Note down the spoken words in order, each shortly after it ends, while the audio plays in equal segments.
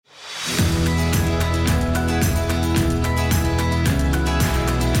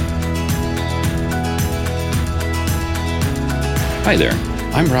Hi there,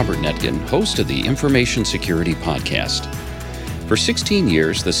 I'm Robert Netgen, host of the Information Security Podcast. For 16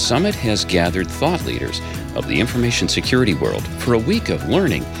 years, the Summit has gathered thought leaders of the information security world for a week of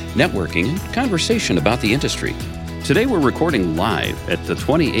learning, networking, and conversation about the industry. Today we're recording live at the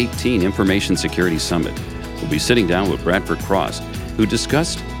 2018 Information Security Summit. We'll be sitting down with Bradford Cross, who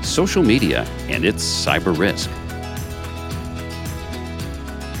discussed social media and its cyber risk.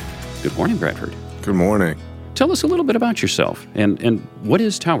 Good morning, Bradford. Good morning. Tell us a little bit about yourself and what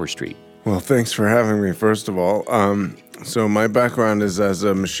is Tower Street? Well, thanks for having me, first of all. So my background is as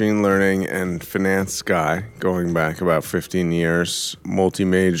a machine learning and finance guy, going back about 15 years.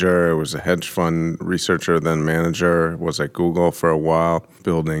 Multi-major, I was a hedge fund researcher, then manager, was at Google for a while,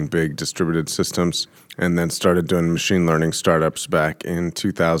 building big distributed systems, and then started doing machine learning startups back in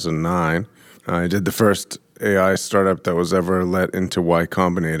 2009. I did the first AI startup that was ever let into Y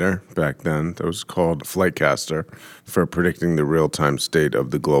Combinator back then. That was called Flightcaster, for predicting the real-time state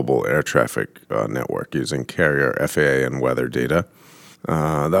of the global air traffic network using carrier, FAA, and weather data.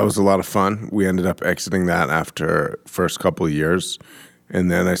 That was a lot of fun. We ended up exiting that after first couple of years.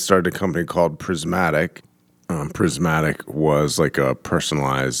 And then I started a company called Prismatic. Prismatic was like a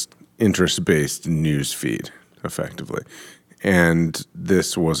personalized, interest-based news feed, effectively. And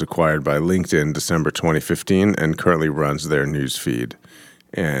this was acquired by LinkedIn December 2015 and currently runs their news feed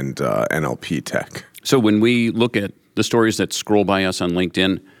and NLP tech. So when we look at the stories that scroll by us on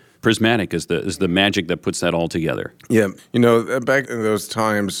LinkedIn, Prismatic is the magic that puts that all together. Yeah. You know, back in those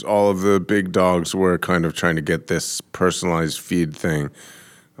times, all of the big dogs were kind of trying to get this personalized feed thing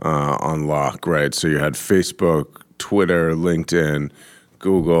on lock, right? So you had Facebook, Twitter, LinkedIn,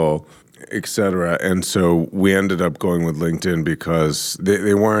 Google, etc. And so we ended up going with LinkedIn because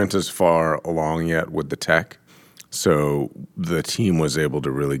they weren't as far along yet with the tech. So the team was able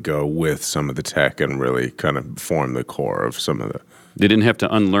to really go with some of the tech and really kind of form the core of some of the... They didn't have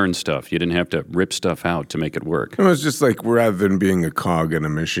to unlearn stuff. You didn't have to rip stuff out to make it work. It was just like, rather than being a cog in a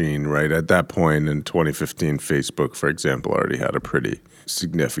machine, right? At that point in 2015, Facebook, for example, already had a pretty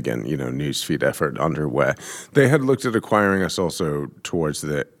significant, newsfeed effort underway. They had looked at acquiring us also towards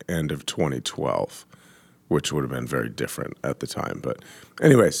the end of 2012, which would have been very different at the time. But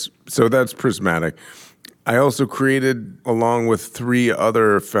anyways, so that's Prismatic. I also created, along with 3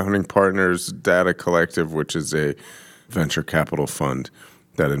 other founding partners, Data Collective, which is a venture capital fund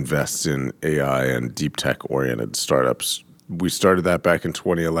that invests in AI and deep tech-oriented startups. We started that back in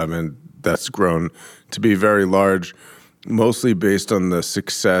 2011. That's grown to be very large, mostly based on the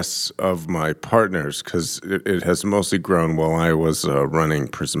success of my partners, because it has mostly grown while I was running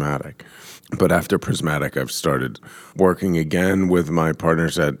Prismatic. But after Prismatic, I've started working again with my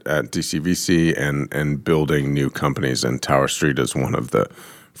partners at DCVC and building new companies, and Tower Street is one of the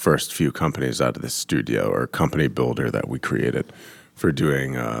first few companies out of the studio or company builder that we created for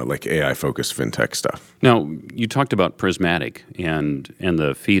doing like AI-focused fintech stuff. Now, you talked about Prismatic and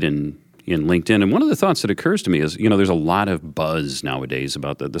the feed in LinkedIn, and one of the thoughts that occurs to me is, there's a lot of buzz nowadays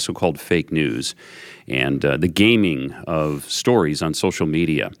about the so-called fake news and the gaming of stories on social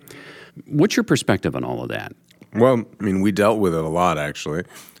media. What's your perspective on all of that? Well, we dealt with it a lot, actually.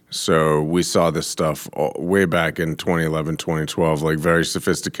 So we saw this stuff way back in 2011, 2012, like very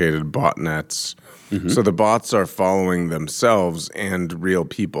sophisticated botnets. Mm-hmm. So the bots are following themselves and real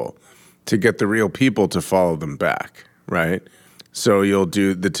people to get the real people to follow them back, right? So you'll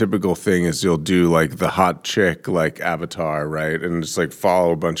do, the typical thing is you'll do like the hot chick like avatar, right? And just like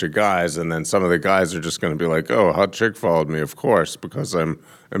follow a bunch of guys, and then some of the guys are just going to be like, oh, hot chick followed me, of course, because I'm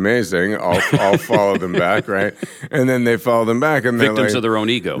amazing. I'll follow them back, right? And then they follow them back, and they're victims like, of their own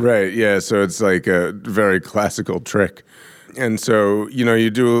ego. Right, yeah. So it's like a very classical trick. And so, you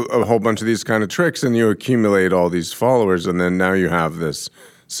do a whole bunch of these kind of tricks and you accumulate all these followers, and then now you have this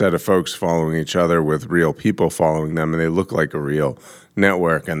set of folks following each other with real people following them, and they look like a real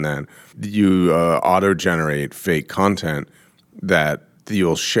network. And then you auto-generate fake content that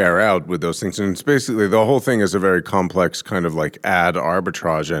you'll share out with those things. And it's basically, the whole thing is a very complex kind of like ad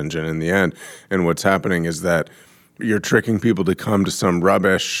arbitrage engine in the end. And what's happening is that you're tricking people to come to some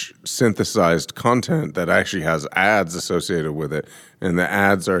rubbish synthesized content that actually has ads associated with it. And the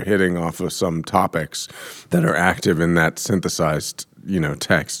ads are hitting off of some topics that are active in that synthesized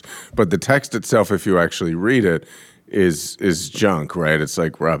text. But the text itself, if you actually read it, is junk, right? It's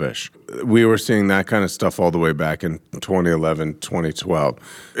like rubbish. We were seeing that kind of stuff all the way back in 2011,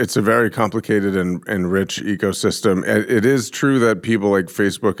 2012. It's a very complicated and rich ecosystem. It is true that people like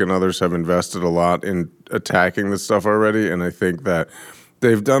Facebook and others have invested a lot in attacking this stuff already, and I think that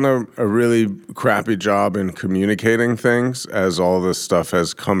They've done a really crappy job in communicating things as all this stuff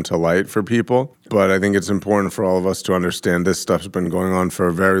has come to light for people. But I think it's important for all of us to understand this stuff's been going on for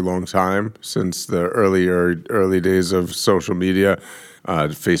a very long time, since the early days of social media.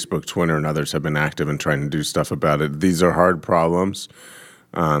 Facebook, Twitter, and others have been active in trying to do stuff about it. These are hard problems,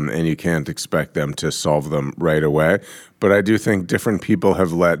 and you can't expect them to solve them right away. But I do think different people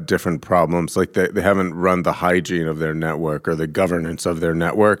have let different problems, like they haven't run the hygiene of their network or the governance of their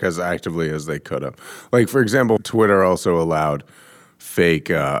network as actively as they could have. Like, for example, Twitter also allowed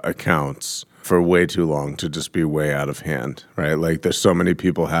fake accounts for way too long to just be way out of hand, right? Like, there's so many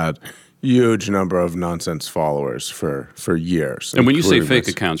people had huge number of nonsense followers for years. And when you say fake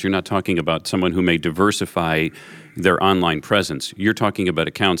accounts, you're not talking about someone who may diversify their online presence. You're talking about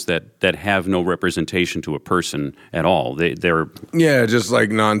accounts that have no representation to a person at all. They're just like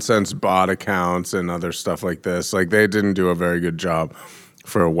nonsense bot accounts and other stuff like this. Like, they didn't do a very good job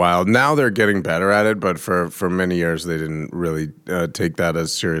for a while. Now they're getting better at it, but for many years they didn't really take that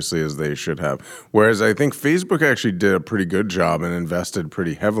as seriously as they should have. Whereas I think Facebook actually did a pretty good job and invested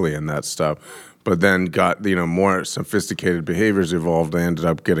pretty heavily in that stuff, but then got, more sophisticated behaviors evolved. They ended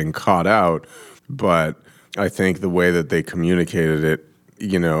up getting caught out. But I think the way that they communicated it,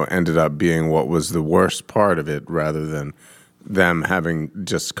 ended up being what was the worst part of it, rather than them having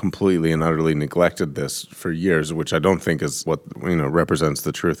just completely and utterly neglected this for years, which I don't think is what represents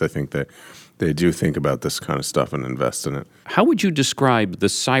the truth. I think that they do think about this kind of stuff and invest in it. How would you describe the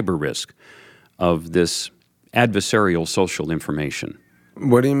cyber risk of this adversarial social information?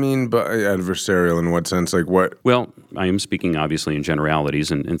 What do you mean by adversarial? In what sense? Like what? Well, I am speaking obviously in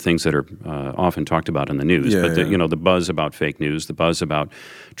generalities and things that are often talked about in the news. The buzz about fake news, the buzz about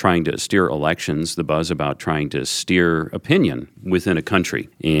trying to steer elections, the buzz about trying to steer opinion within a country.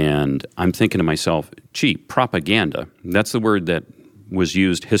 And I'm thinking to myself, propaganda. That's the word that was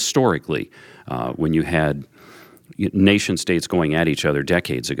used historically when you had nation states going at each other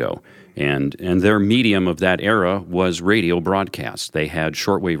decades ago. And their medium of that era was radio broadcast. They had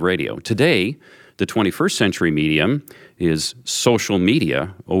shortwave radio. Today, the 21st century medium is social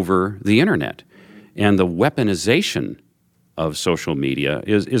media over the internet. And the weaponization of social media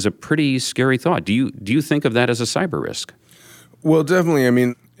is a pretty scary thought. Do you think of that as a cyber risk? Well, definitely. I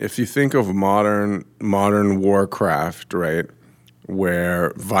mean, if you think of modern warcraft, right,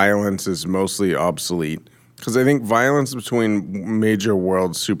 where violence is mostly obsolete, because I think violence between major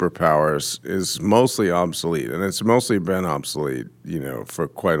world superpowers is mostly obsolete, and it's mostly been obsolete, for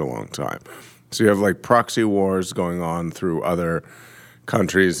quite a long time. So you have like proxy wars going on through other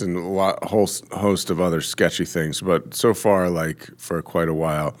countries and a host of other sketchy things. But so far, like for quite a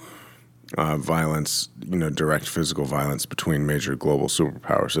while, violence, direct physical violence between major global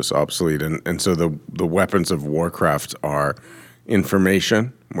superpowers is obsolete. And so the weapons of Warcraft are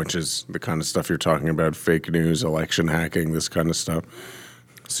information, which is the kind of stuff you're talking about, fake news, election hacking, this kind of stuff,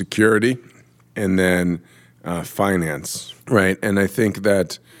 security, and then finance, right? And I think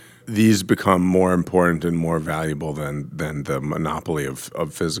that these become more important and more valuable than the monopoly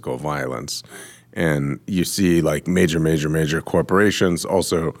of physical violence. And you see like major corporations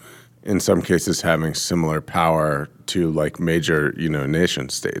also in some cases having similar power to like major, nation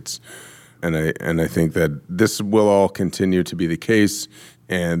states. And I think that this will all continue to be the case,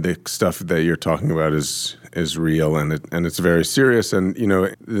 and the stuff that you're talking about is real, and it's very serious. And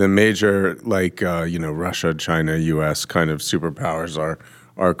the major Russia, China, U.S. kind of superpowers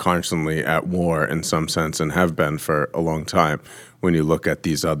are constantly at war in some sense, and have been for a long time. When you look at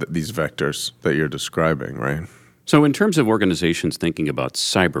these vectors that you're describing, right? So in terms of organizations thinking about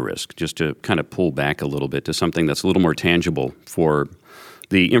cyber risk, just to kind of pull back a little bit to something that's a little more tangible for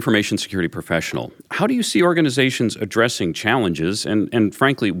the information security professional, how do you see organizations addressing challenges? And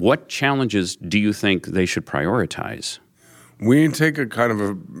frankly, what challenges do you think they should prioritize? We take a kind of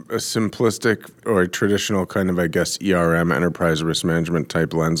a simplistic or a traditional kind of, I guess, ERM, enterprise risk management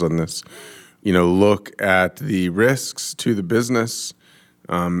type lens on this. Look at the risks to the business,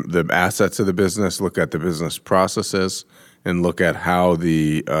 the assets of the business, look at the business processes, and look at how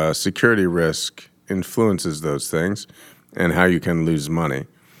the security risk influences those things and how you can lose money.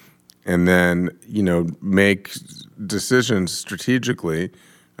 And then, make decisions strategically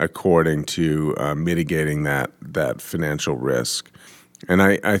according to mitigating that financial risk. And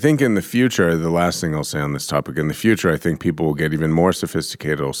I think in the future, the last thing I'll say on this topic, in the future, I think people will get even more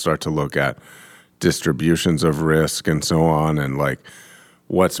sophisticated. Will start to look at distributions of risk and so on, and like,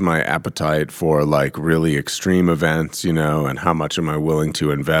 what's my appetite for like really extreme events, and how much am I willing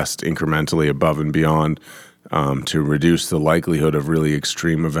to invest incrementally above and beyond to reduce the likelihood of really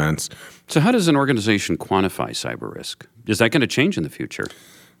extreme events. So how does an organization quantify cyber risk? is that going to change in the future?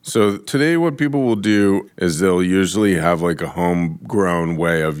 So today what people will do is they'll usually have like a homegrown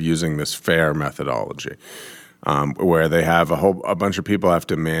way of using this FAIR methodology, where they have a bunch of people have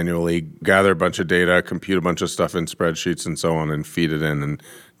to manually gather a bunch of data, compute a bunch of stuff in spreadsheets and so on, and feed it in and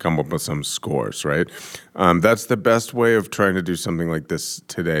come up with some scores, right? That's the best way of trying to do something like this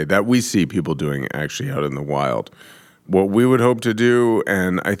today that we see people doing actually out in the wild. What we would hope to do,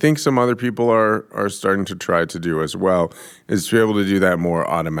 and I think some other people are starting to try to do as well, is to be able to do that more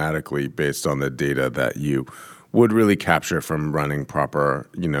automatically based on the data that you would really capture from running proper,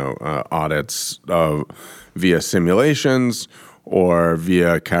 audits via simulations or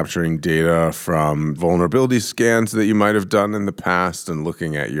via capturing data from vulnerability scans that you might have done in the past and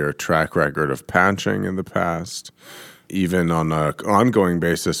looking at your track record of patching in the past. Even on an ongoing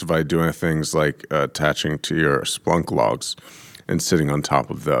basis by doing things like attaching to your Splunk logs and sitting on top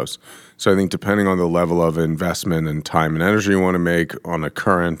of those. So I think depending on the level of investment and time and energy you want to make on a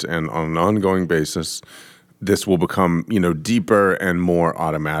current and on an ongoing basis, this will become, deeper and more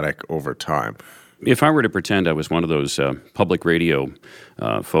automatic over time. If I were to pretend I was one of those public radio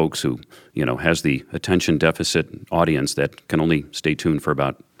folks who, has the attention deficit audience that can only stay tuned for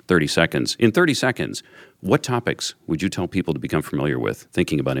about 30 seconds. In 30 seconds, what topics would you tell people to become familiar with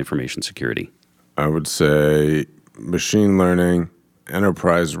thinking about information security? I would say machine learning,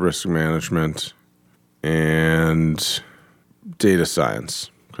 enterprise risk management, and data science,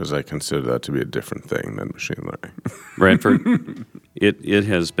 because I consider that to be a different thing than machine learning. Bradford, it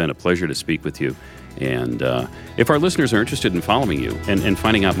has been a pleasure to speak with you. And if our listeners are interested in following you and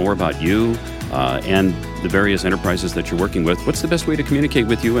finding out more about you and the various enterprises that you're working with, what's the best way to communicate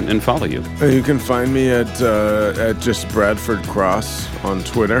with you and follow you? You can find me at just Bradford Cross on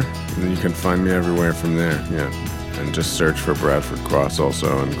Twitter, and you can find me everywhere from there. Yeah, and just search for Bradford Cross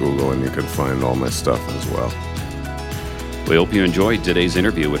also on Google, and you can find all my stuff as well. We hope you enjoyed today's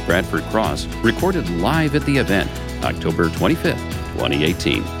interview with Bradford Cross, recorded live at the event, October 25th,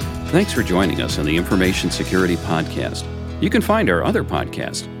 2018. Thanks for joining us on the Information Security Podcast. You can find our other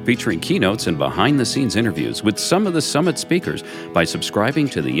podcasts featuring keynotes and behind-the-scenes interviews with some of the Summit speakers by subscribing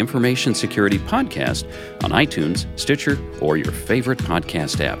to the Information Security Podcast on iTunes, Stitcher, or your favorite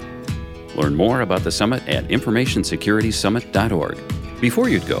podcast app. Learn more about the Summit at informationsecuritysummit.org. Before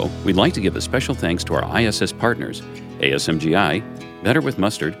you go, we'd like to give a special thanks to our ISS partners, ASMGI, Better with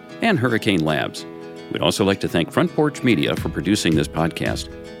Mustard, and Hurricane Labs. We'd also like to thank Front Porch Media for producing this podcast.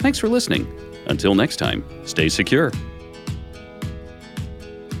 Thanks for listening. Until next time, stay secure.